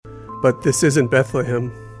But this isn't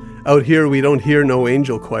Bethlehem. Out here we don't hear no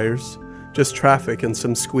angel choirs, just traffic and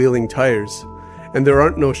some squealing tires. And there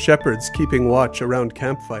aren't no shepherds keeping watch around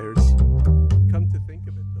campfires. Come to think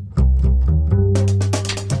of it,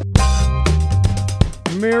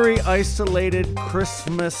 though. Merry isolated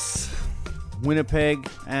Christmas, Winnipeg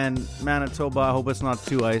and Manitoba. I hope it's not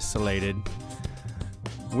too isolated.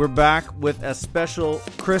 We're back with a special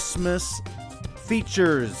Christmas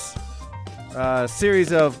features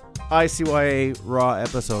series of ICYA Raw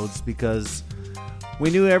episodes because we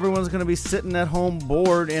knew everyone's going to be sitting at home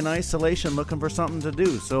bored in isolation looking for something to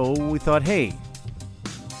do. So we thought, hey,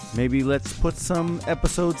 maybe let's put some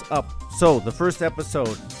episodes up. So the first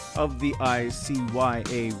episode of the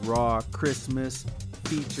ICYA Raw Christmas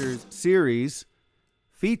Features series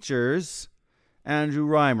features Andrew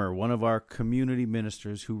Reimer, one of our community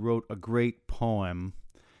ministers who wrote a great poem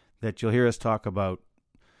that you'll hear us talk about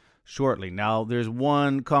shortly. Now, there's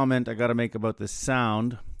one comment I got to make about the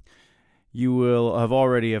sound. You will have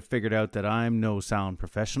already figured out that I'm no sound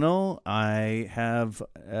professional. I have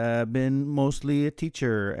been mostly a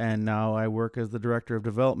teacher, and now I work as the Director of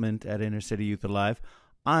Development at Inner City Youth Alive.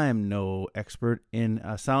 I'm no expert in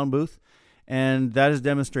a sound booth, and that is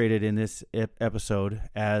demonstrated in this episode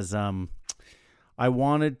as I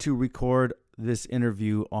wanted to record this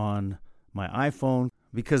interview on my iPhone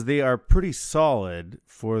because they are pretty solid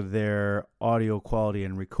for their audio quality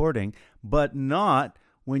and recording, but not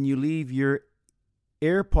when you leave your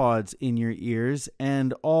AirPods in your ears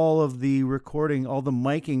and all of the recording, all the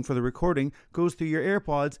miking for the recording goes through your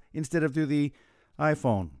AirPods instead of through the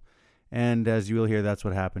iPhone. And as you will hear, that's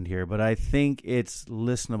what happened here. But I think it's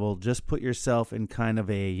listenable. Just put yourself in kind of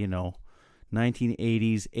a,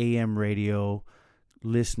 1980s AM radio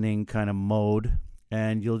listening kind of mode,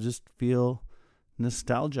 and you'll just feel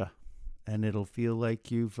nostalgia. And it'll feel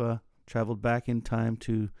like you've traveled back in time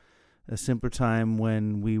to a simpler time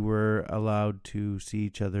when we were allowed to see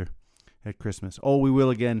each other at Christmas. Oh, we will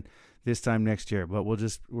again this time next year, but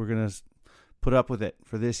we're going to put up with it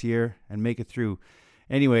for this year and make it through.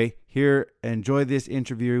 Anyway, here, enjoy this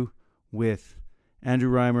interview with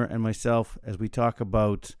Andrew Reimer and myself as we talk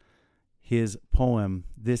about his poem,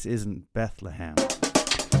 This Isn't Bethlehem.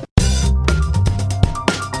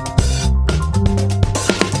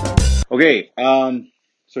 Okay,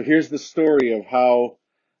 so here's the story of how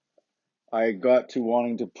I got to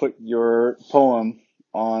wanting to put your poem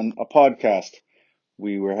on a podcast.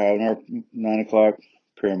 We were having our 9 o'clock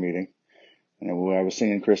prayer meeting, and I was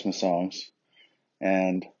singing Christmas songs,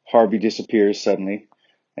 and Harvey disappears suddenly,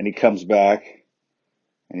 and he comes back,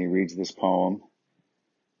 and he reads this poem,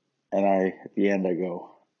 and at the end I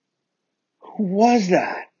go, who was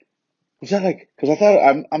that? Was that because I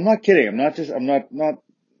thought, I'm not kidding, I'm not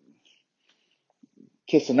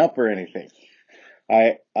kissing up or anything.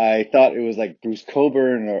 I thought it was like Bruce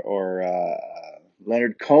Cockburn or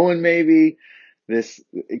Leonard Cohen maybe,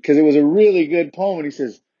 because it was a really good poem, and he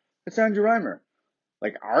says, it's Andrew Reimer.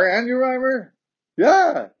 Like, our Andrew Reimer?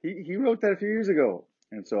 Yeah, he wrote that a few years ago.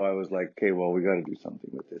 And so I was like, okay, well, we got to do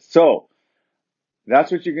something with this. So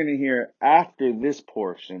that's what you're going to hear after this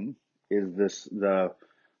portion is I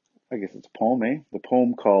guess it's a poem, the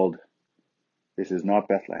poem called This Is Not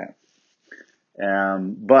Bethlehem.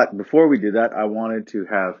 But before we do that, I wanted to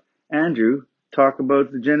have Andrew talk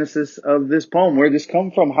about the genesis of this poem. Where did this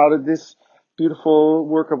come from? How did this beautiful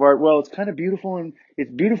work of art, well, it's kind of beautiful, and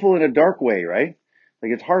it's beautiful in a dark way, right?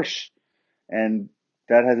 Like, it's harsh, and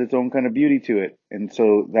that has its own kind of beauty to it. And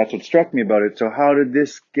so that's what struck me about it. So how did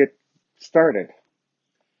this get started?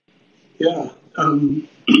 Yeah. I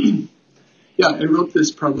wrote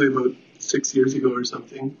this probably about 6 years ago or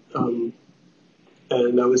something. And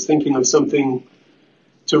I was thinking of something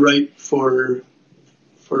to write for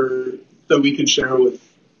that we could share with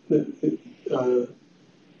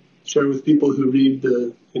people who read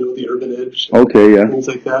the Urban Edge. Okay, yeah. Things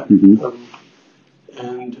like that. Mm-hmm.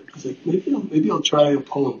 And I was like, maybe I'll try a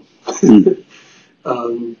poem.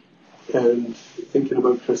 And thinking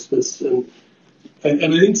about Christmas, and I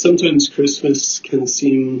think sometimes Christmas can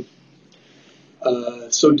seem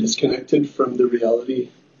so disconnected from the reality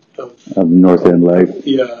of North End life.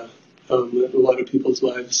 Yeah, a lot of people's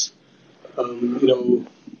lives.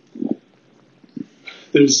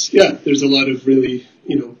 There's a lot of really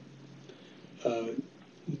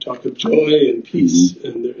talk of joy and peace,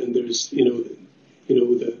 mm-hmm. and there's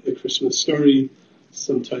the Christmas story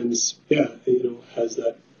sometimes has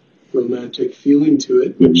that romantic feeling to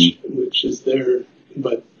it, which is there,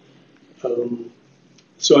 but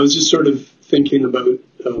so I was just sort of thinking about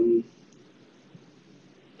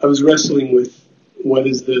I was wrestling with what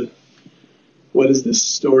is this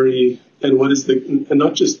story and what is and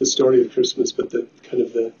not just the story of Christmas, but the kind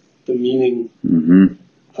of the meaning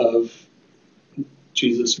of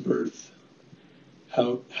Jesus' birth.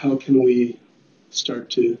 How can we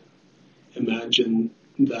start to imagine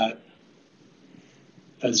that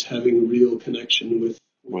as having a real connection with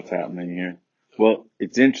what's happening here? Well,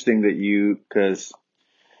 it's interesting that because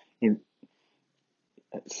in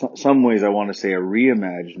some ways I want to say a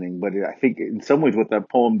reimagining, but I think in some ways what that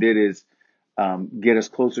poem did is get us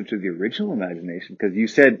closer to the original imagination. Because you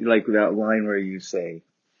said, like, that line where you say,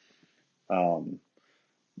 you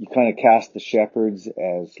kind of cast the shepherds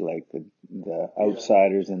as like the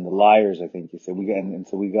outsiders and the liars. I think you said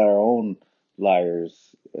so we got our own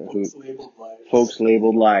liars, folks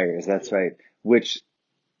labeled liars. That's right.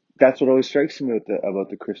 That's what always strikes me about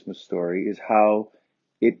the Christmas story, is how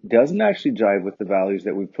it doesn't actually jive with the values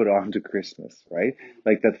that we put onto Christmas, right?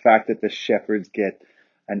 Like the fact that the shepherds get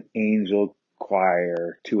an angel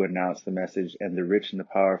choir to announce the message, and the rich and the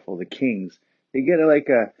powerful, the kings, they get a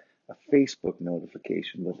Facebook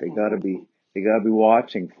notification, but they gotta be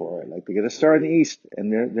watching for it. Like, they get a star in the east,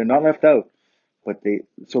 and they're not left out, but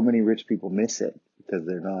so many rich people miss it because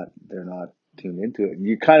they're not tuned into it. And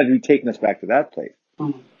you kind of be taking us back to that place.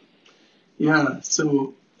 Yeah.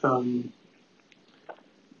 So, in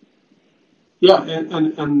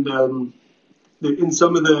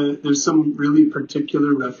some of there's some really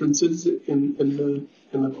particular references in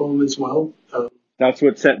the poem as well. That's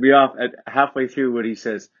what set me off at halfway through when he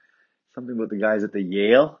says something about the guys at the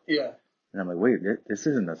Yale. Yeah. And I'm like, wait, this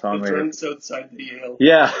isn't a song. The drunks outside the Yale.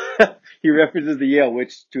 Yeah. He references the Yale,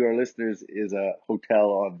 which to our listeners is a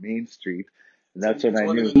hotel on Main Street. And that's when I knew.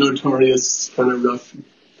 One of the notorious kind of rough,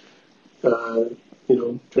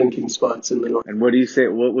 drinking spots in the north. And what do you say?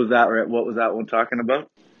 What was that one talking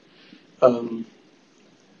about?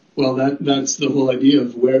 Well, that's the whole idea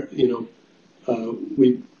of where,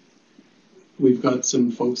 we've got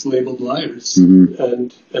some folks labeled liars,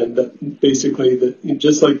 and that basically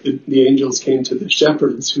just like the angels came to the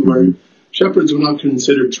shepherds, who shepherds were not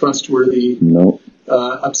considered trustworthy,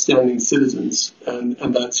 upstanding citizens, and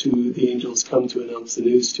that's who the angels come to announce the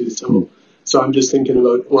news to. So I'm just thinking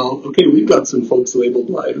about, well, okay, we've got some folks labeled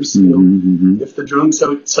liars. If the drunks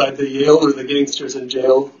outside the Yale or the gangsters in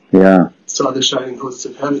jail saw the shining hosts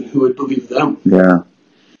of heaven, who would believe them? Yeah,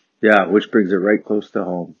 which brings it right close to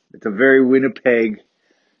home. It's a very Winnipeg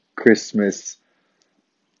Christmas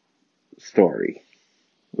story,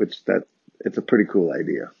 it's a pretty cool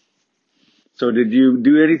idea. So did you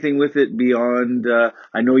do anything with it beyond,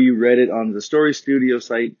 I know you read it on the Story Studio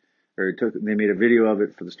site, or they made a video of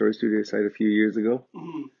it for the Story Studio site a few years ago.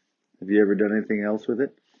 Have you ever done anything else with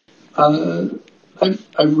it?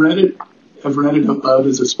 I've read it out loud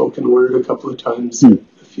as a spoken word a couple of times at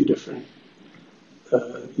a few different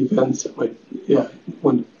events.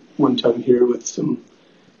 One time here with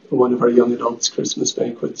one of our young adults' Christmas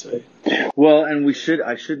banquets. Well, and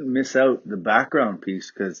I shouldn't miss out the background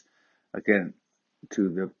piece, because again, to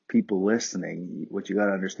the people listening, what you got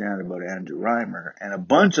to understand about Andrew Reimer and a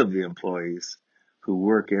bunch of the employees who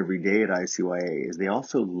work every day at ICYA is they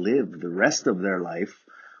also live the rest of their life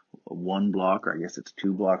one block, or I guess it's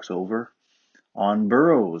 2 blocks over, on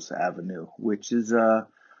Burroughs Avenue, which is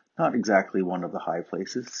not exactly one of the high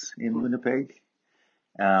places in Winnipeg.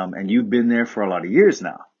 And you've been there for a lot of years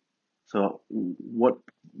now. So what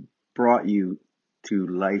brought you to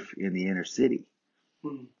life in the inner city?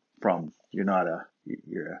 Yeah,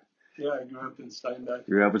 I grew up in Steinbach.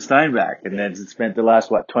 You grew up in Steinbach, and then spent the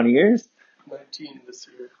last, 20 years? 19 this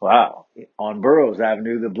year. Wow. On Burroughs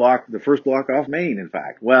Avenue, the first block off Main, in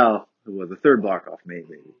fact. Well, it was the third block off Main,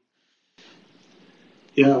 maybe.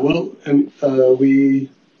 Yeah, well, and my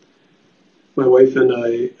wife and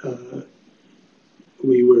I,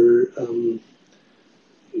 we were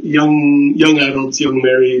young adults, young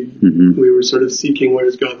married. We were sort of seeking, where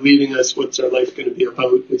is God leading us? What's our life going to be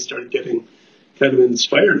about? We started getting kind of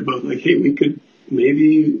inspired about, like, hey, we could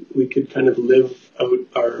kind of live out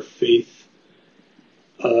our faith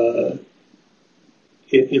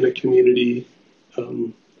in a community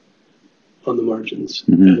on the margins.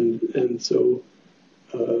 And so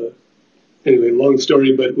anyway, long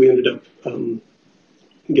story, but we ended up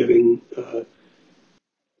getting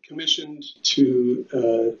commissioned to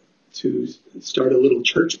start a little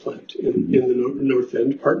church plant in the North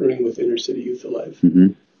End, partnering with Inner City Youth Alive.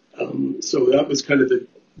 So that was kind of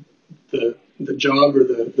the job, or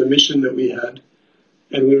the mission that we had.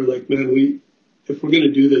 And we were like, man, if we're going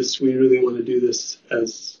to do this, we really want to do this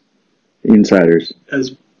as insiders,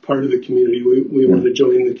 as part of the community. We want to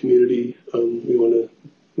join the community. We want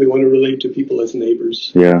to relate to people as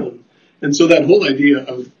neighbors. Yeah. And so that whole idea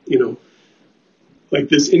of, like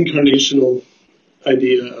this incarnational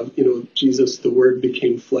idea of, Jesus, the Word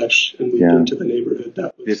became flesh and moved into the neighborhood.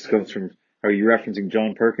 That was This comes from, are you referencing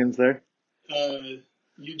John Perkins there?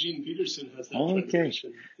 Eugene Peterson has that Okay.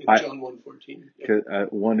 translation in John 1:14. Cause,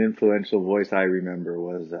 one influential voice I remember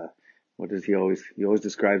was, what does he always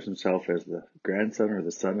describes himself as the grandson or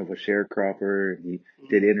the son of a sharecropper. He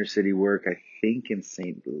did inner city work, I think in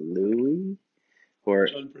St. Louis or,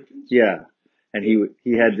 John Perkins? yeah. And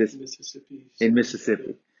he had this Mississippi. in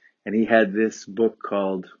Mississippi, and he had this book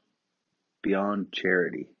called Beyond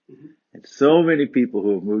Charity. Mm-hmm. And so many people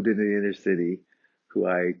who have moved into the inner city who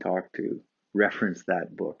I talked to reference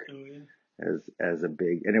that book as a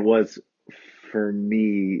big, and it was for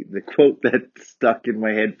me, the quote that stuck in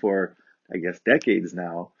my head for, I guess, decades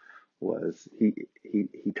now was he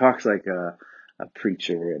talks like a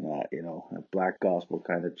preacher in a black gospel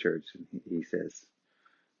kind of church. And he says,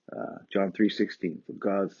 John 3:16, for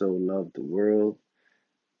God so loved the world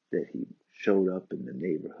that he showed up in the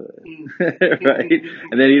neighborhood, right?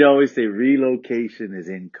 And then he'd always say, relocation is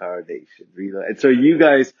incarnation. And so you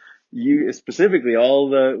guys, you specifically, all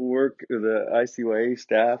the work, the ICYA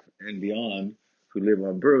staff and beyond who live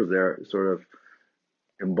on boroughs there sort of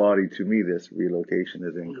embody to me this relocation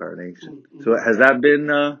is incarnation. So has that been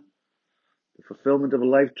the fulfillment of a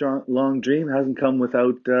lifelong dream? Hasn't come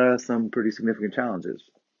without some pretty significant challenges.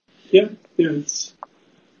 Yeah, it's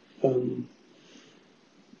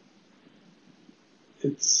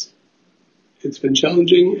been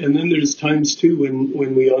challenging, and then there's times too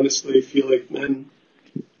when we honestly feel like, man,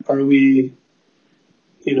 are we,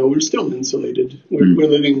 we're still insulated. We're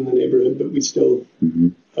living in the neighborhood, but we still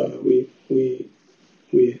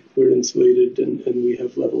we're insulated, and we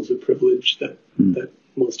have levels of privilege that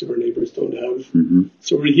most of our neighbors don't have.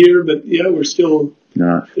 So we're here, but we're still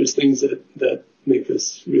there's things that make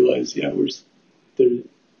us realize it's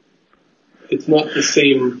not the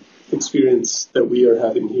same experience that we are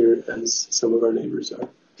having here as some of our neighbors are.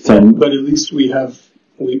 But at least we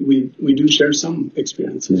do share some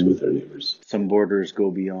experiences with our neighbors. Some borders go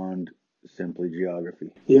beyond simply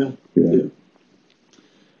geography. Yeah.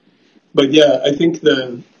 But I think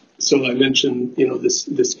so I mentioned, this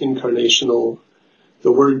incarnational,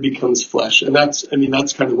 the Word becomes flesh. And that's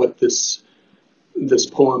kind of what this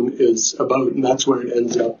poem is about. And that's where it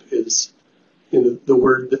ends up is, the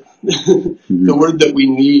word the word that we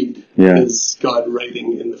need is God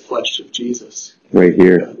writing in the flesh of Jesus. Right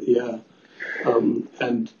here.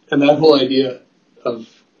 And that whole idea of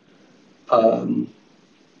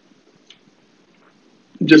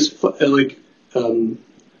just like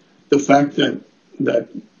the fact that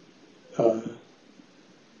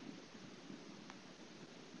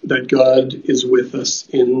God is with us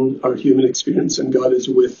in our human experience, and God is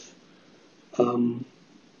with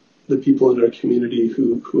the people in our community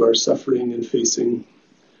who are suffering and facing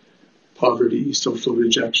poverty, social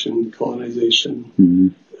rejection,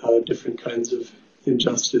 colonization, different kinds of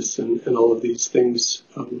injustice, and all of these things.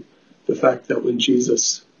 The fact that when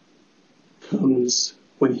Jesus comes,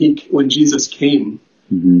 when Jesus came,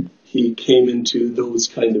 he came into those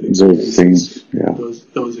kind of experiences,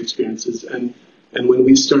 those experiences, and when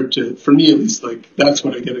we start to, for me at least, like that's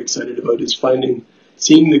what I get excited about is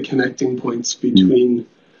seeing the connecting points between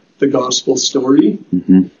the gospel story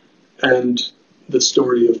and the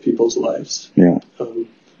story of people's lives.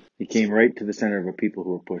 He came right to the center of a people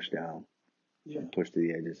who were pushed down, pushed to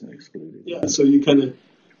the edges and excluded. So you kind of,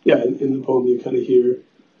 in the poem you kind of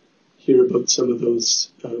hear about some of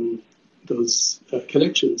those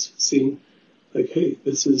connections, seeing like, hey,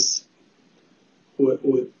 this is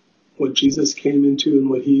what Jesus came into,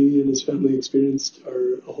 and what he and his family experienced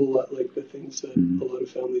are a whole lot like the things that a lot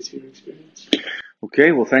of families here experience.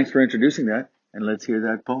 Okay, well, thanks for introducing that, and let's hear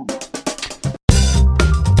that poem.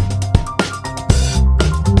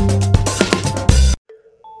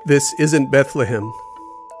 This isn't Bethlehem.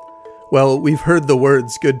 Well, we've heard the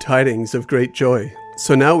words good tidings of great joy,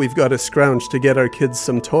 so now we've got to scrounge to get our kids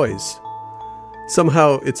some toys.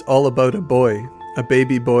 Somehow it's all about a boy, a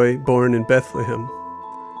baby boy born in Bethlehem.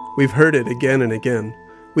 We've heard it again and again.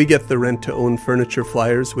 We get the rent-to-own furniture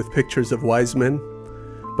flyers with pictures of wise men.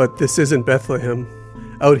 But this isn't Bethlehem.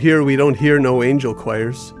 Out here we don't hear no angel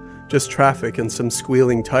choirs, just traffic and some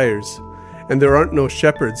squealing tires. And there aren't no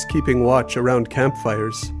shepherds keeping watch around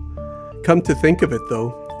campfires. Come to think of it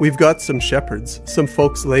though, we've got some shepherds, some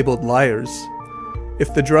folks labeled liars.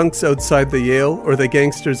 If the drunks outside the Yale, or the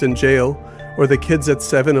gangsters in jail, or the kids at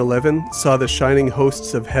 7-Eleven saw the shining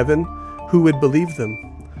hosts of heaven, who would believe them?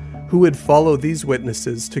 Who would follow these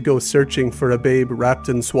witnesses to go searching for a babe wrapped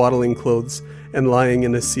in swaddling clothes and lying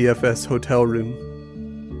in a CFS hotel room?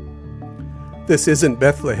 This isn't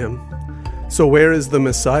Bethlehem. So where is the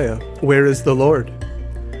Messiah? Where is the Lord?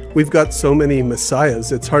 We've got so many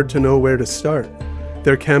Messiahs, it's hard to know where to start.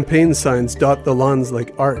 Their campaign signs dot the lawns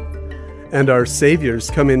like art. And our saviors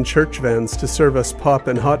come in church vans to serve us pop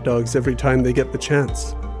and hot dogs every time they get the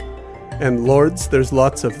chance. And lords, there's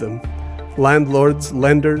lots of them. Landlords,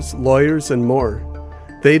 lenders, lawyers, and more.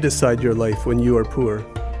 They decide your life when you are poor.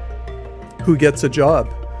 Who gets a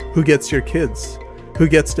job? Who gets your kids? Who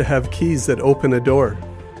gets to have keys that open a door?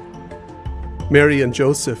 Mary and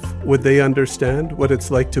Joseph, would they understand what it's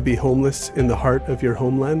like to be homeless in the heart of your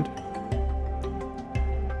homeland?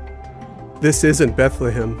 This isn't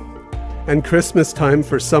Bethlehem. And Christmas time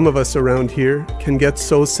for some of us around here can get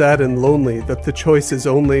so sad and lonely that the choice is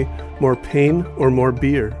only more pain or more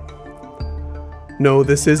beer. No,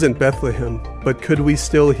 this isn't Bethlehem, but could we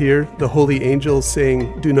still hear the holy angels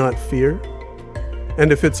saying, "Do not fear"?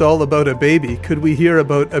 And if it's all about a baby, could we hear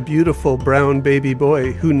about a beautiful brown baby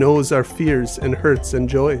boy who knows our fears and hurts and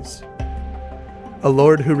joys? A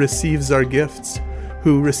Lord who receives our gifts,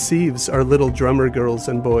 who receives our little drummer girls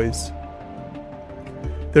and boys.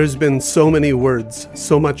 There's been so many words,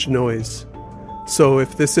 so much noise. So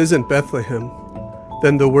if this isn't Bethlehem,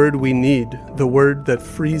 then the word we need, the word that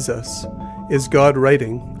frees us, is God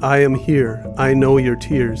writing, "I am here, I know your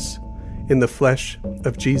tears," in the flesh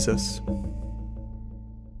of Jesus.